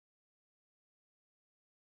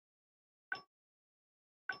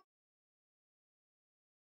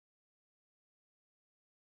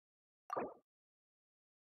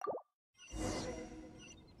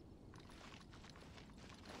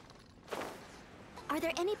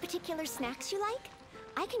there any particular snacks you like?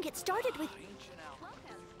 I can get started with...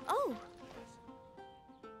 Oh!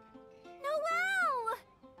 Noelle!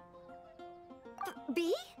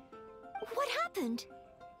 B? What happened?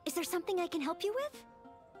 Is there something I can help you with?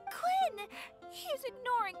 Quinn! He's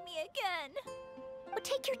ignoring me again. Well,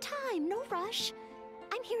 take your time, no rush.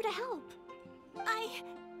 I'm here to help. I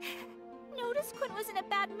noticed Quinn was in a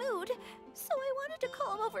bad mood, so I wanted to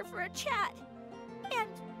call him over for a chat. And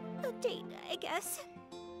a date, I guess.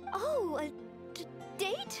 Oh, a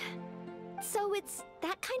date? So it's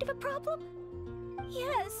that kind of a problem?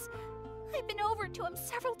 Yes. I've been over to him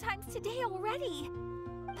several times today already.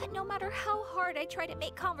 But no matter how hard I try to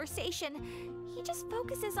make conversation, he just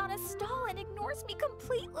focuses on a stall and ignores me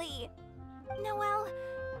completely. Noelle,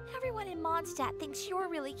 everyone in Mondstadt thinks you're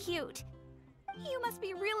really cute. You must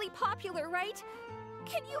be really popular, right?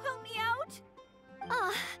 Can you help me out?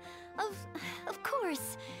 Of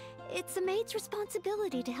course. It's a maid's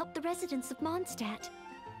responsibility to help the residents of Mondstadt.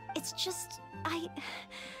 It's just, I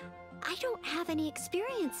don't have any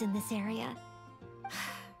experience in this area.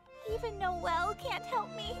 Even Noelle can't help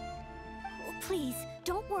me. Oh, please,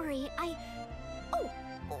 don't worry. Oh,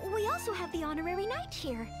 we also have the honorary knight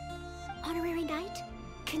here. Honorary knight,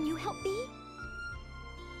 can you help me?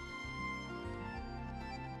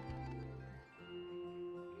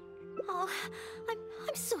 Oh,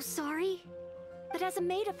 I'm so sorry. But as a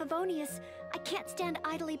maid of Favonius, I can't stand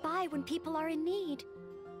idly by when people are in need.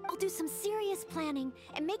 I'll do some serious planning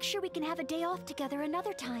and make sure we can have a day off together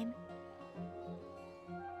another time.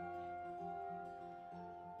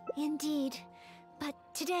 Indeed. But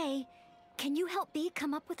today, can you help B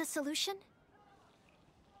come up with a solution?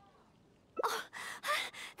 Oh,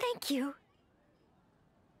 thank you.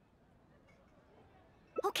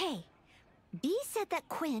 Okay. B said that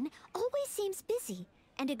Quinn always seems busy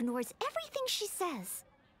and ignores everything she says.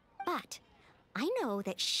 But I know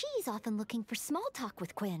that she's often looking for small talk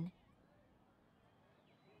with Quinn.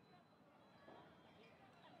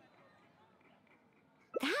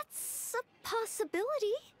 That's a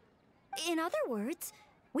possibility. In other words,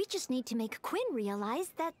 we just need to make Quinn realize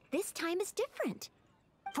that this time is different.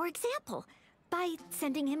 For example, by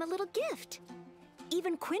sending him a little gift.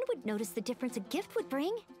 Even Quinn would notice the difference a gift would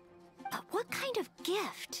bring. But what kind of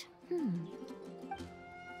gift?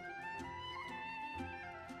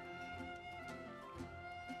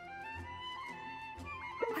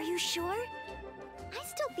 Are you sure? I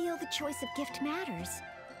still feel the choice of gift matters,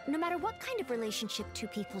 no matter what kind of relationship two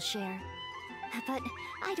people share. But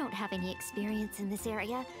I don't have any experience in this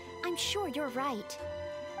area. I'm sure you're right.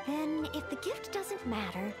 Then, if the gift doesn't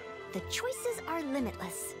matter, the choices are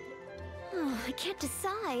limitless. Oh, I can't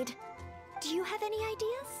decide. Do you have any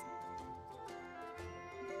ideas?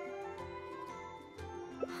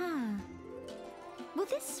 Will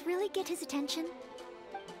this really get his attention?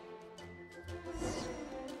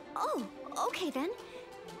 Oh, okay then.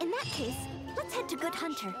 In that case, let's head to Good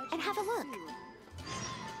Hunter and have a look.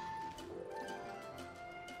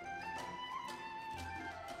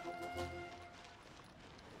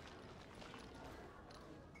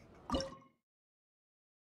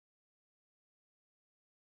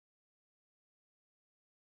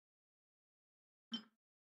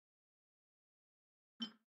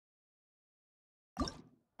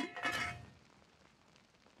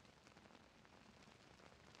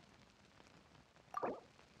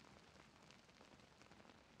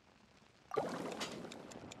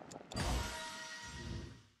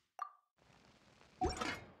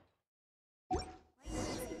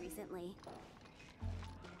 Recently.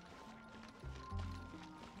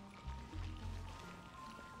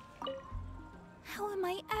 How am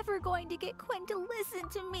I ever going to get Quinn to listen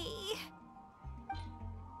to me?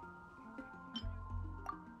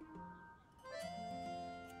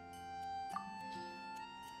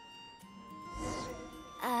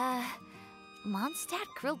 Mondstadt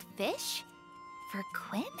grilled fish? For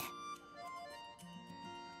Quinn?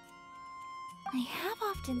 I have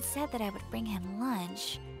often said that I would bring him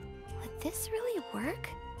lunch. Would this really work?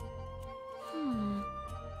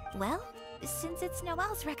 Well, since it's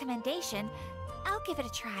Noelle's recommendation, I'll give it a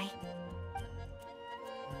try.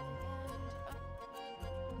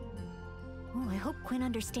 Oh, I hope Quinn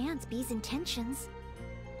understands B's intentions.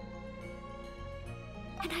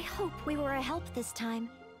 And I hope we were a help this time.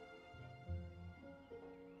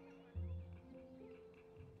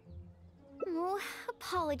 Oh,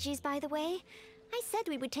 apologies, by the way. I said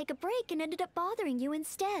we would take a break and ended up bothering you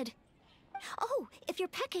instead. Oh, if you're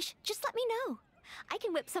peckish, just let me know. I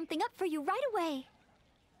can whip something up for you right away.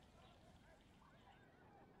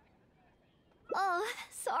 Oh,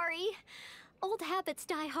 sorry. Old habits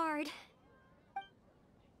die hard.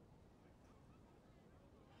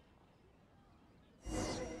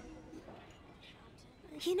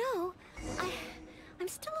 You know, I'm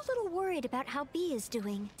still a little worried about how Bee is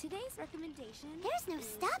doing. Today's recommendation... There's no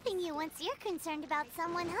stopping you once you're concerned about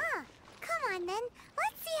someone, huh? Come on, then.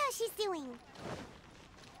 Let's see how she's doing.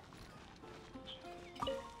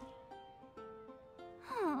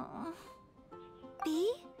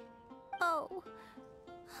 Bee? Oh,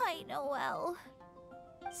 hi, Noelle.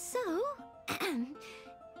 So,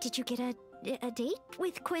 did you get a date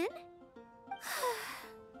with Quinn?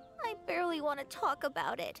 I barely want to talk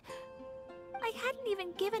about it. I hadn't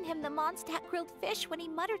even given him the Mondstadt grilled fish when he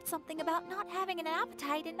muttered something about not having an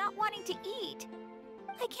appetite and not wanting to eat.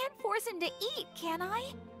 I can't force him to eat, can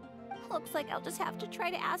I? Looks like I'll just have to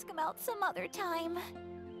try to ask him out some other time.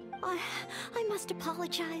 I must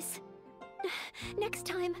apologize. Next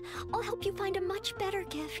time, I'll help you find a much better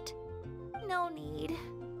gift. No need.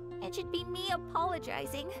 It should be me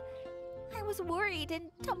apologizing. I was worried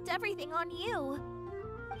and dumped everything on you.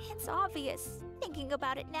 It's obvious, thinking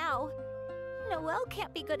about it now. Noelle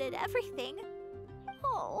can't be good at everything.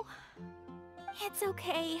 Oh. It's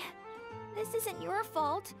okay. This isn't your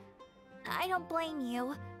fault. I don't blame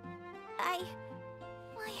you. I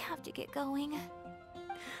have to get going.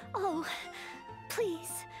 Oh,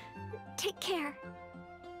 please, take care.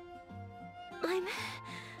 I'm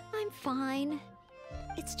fine.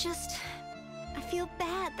 It's just, I feel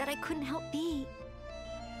bad that I couldn't help Bee.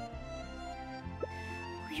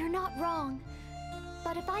 You're not wrong,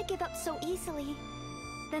 but if I give up so easily,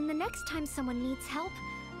 then the next time someone needs help,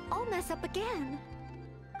 I'll mess up again.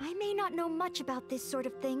 I may not know much about this sort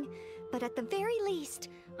of thing, but at the very least,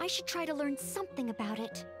 I should try to learn something about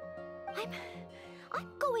it. I'm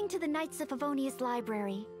going to the Knights of Favonia's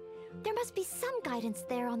library. There must be some guidance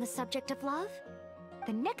there on the subject of love.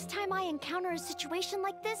 The next time I encounter a situation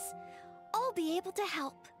like this, I'll be able to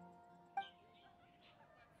help.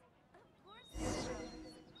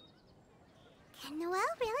 Can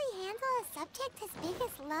Noelle really handle a subject as big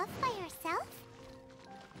as love by herself?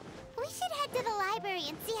 We should head to the library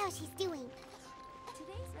and see how she's doing.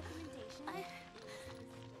 Today's recommendation... I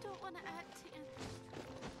don't want to add to...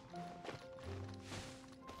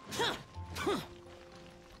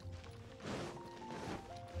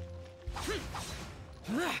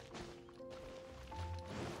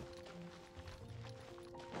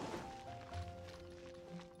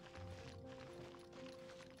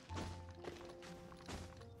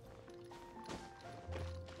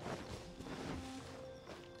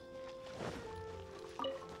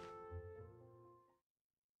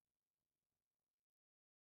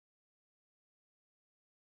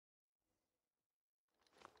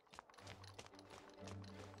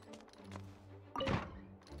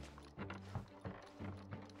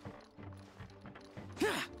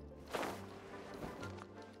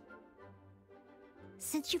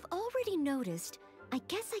 Since you've already noticed, I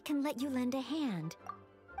guess I can let you lend a hand.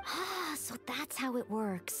 Ah, so that's how it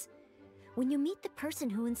works. When you meet the person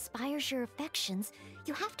who inspires your affections,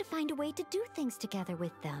 you have to find a way to do things together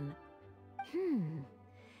with them.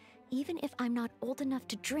 Even if I'm not old enough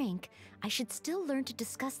to drink, I should still learn to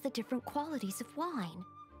discuss the different qualities of wine.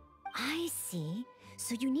 I see.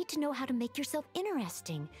 So you need to know how to make yourself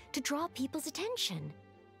interesting, to draw people's attention.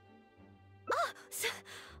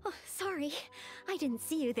 Sorry. I didn't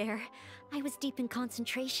see you there. I was deep in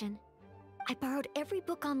concentration. I borrowed every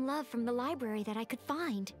book on love from the library that I could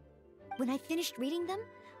find. When I finished reading them,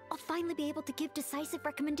 I'll finally be able to give decisive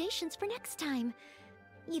recommendations for next time.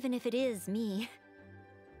 Even if it is me.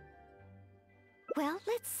 Well,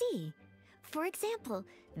 let's see. For example,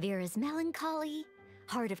 Vera's Melancholy,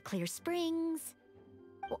 Heart of Clear Springs.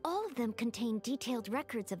 Well, all of them contain detailed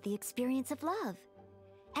records of the experience of love.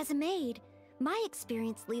 As a maid, my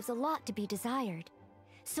experience leaves a lot to be desired.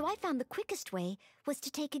 So I found the quickest way was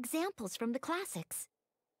to take examples from the classics.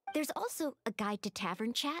 There's also a guide to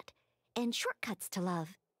tavern chat and shortcuts to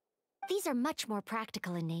love. These are much more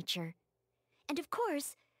practical in nature. And of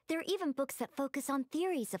course, there are even books that focus on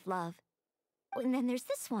theories of love. And then there's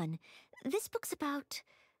this one. This book's about...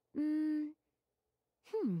 No,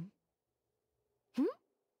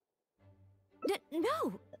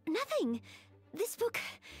 nothing. This book...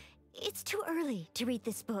 It's too early to read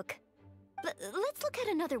this book. Let's look at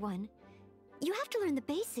another one. You have to learn the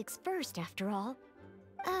basics first, after all.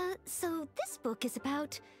 So this book is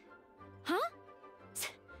about... Huh?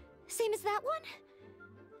 Same as that one?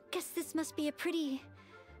 Guess this must be a pretty...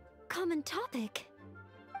 common topic.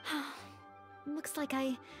 Looks like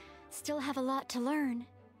I still have a lot to learn.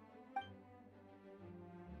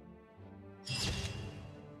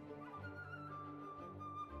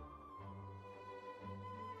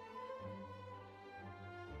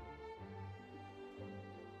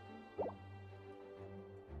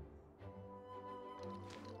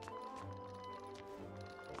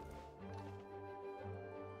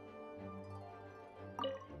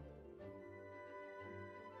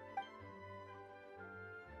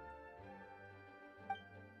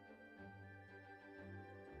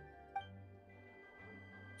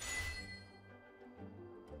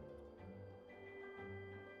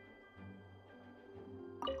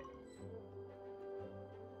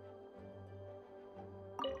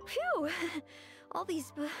 Phew! All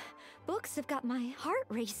these books have got my heart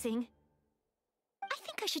racing. I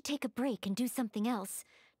think I should take a break and do something else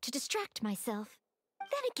to distract myself.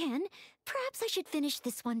 Then again, perhaps I should finish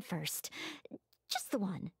this one first. Just the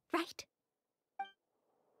one, right?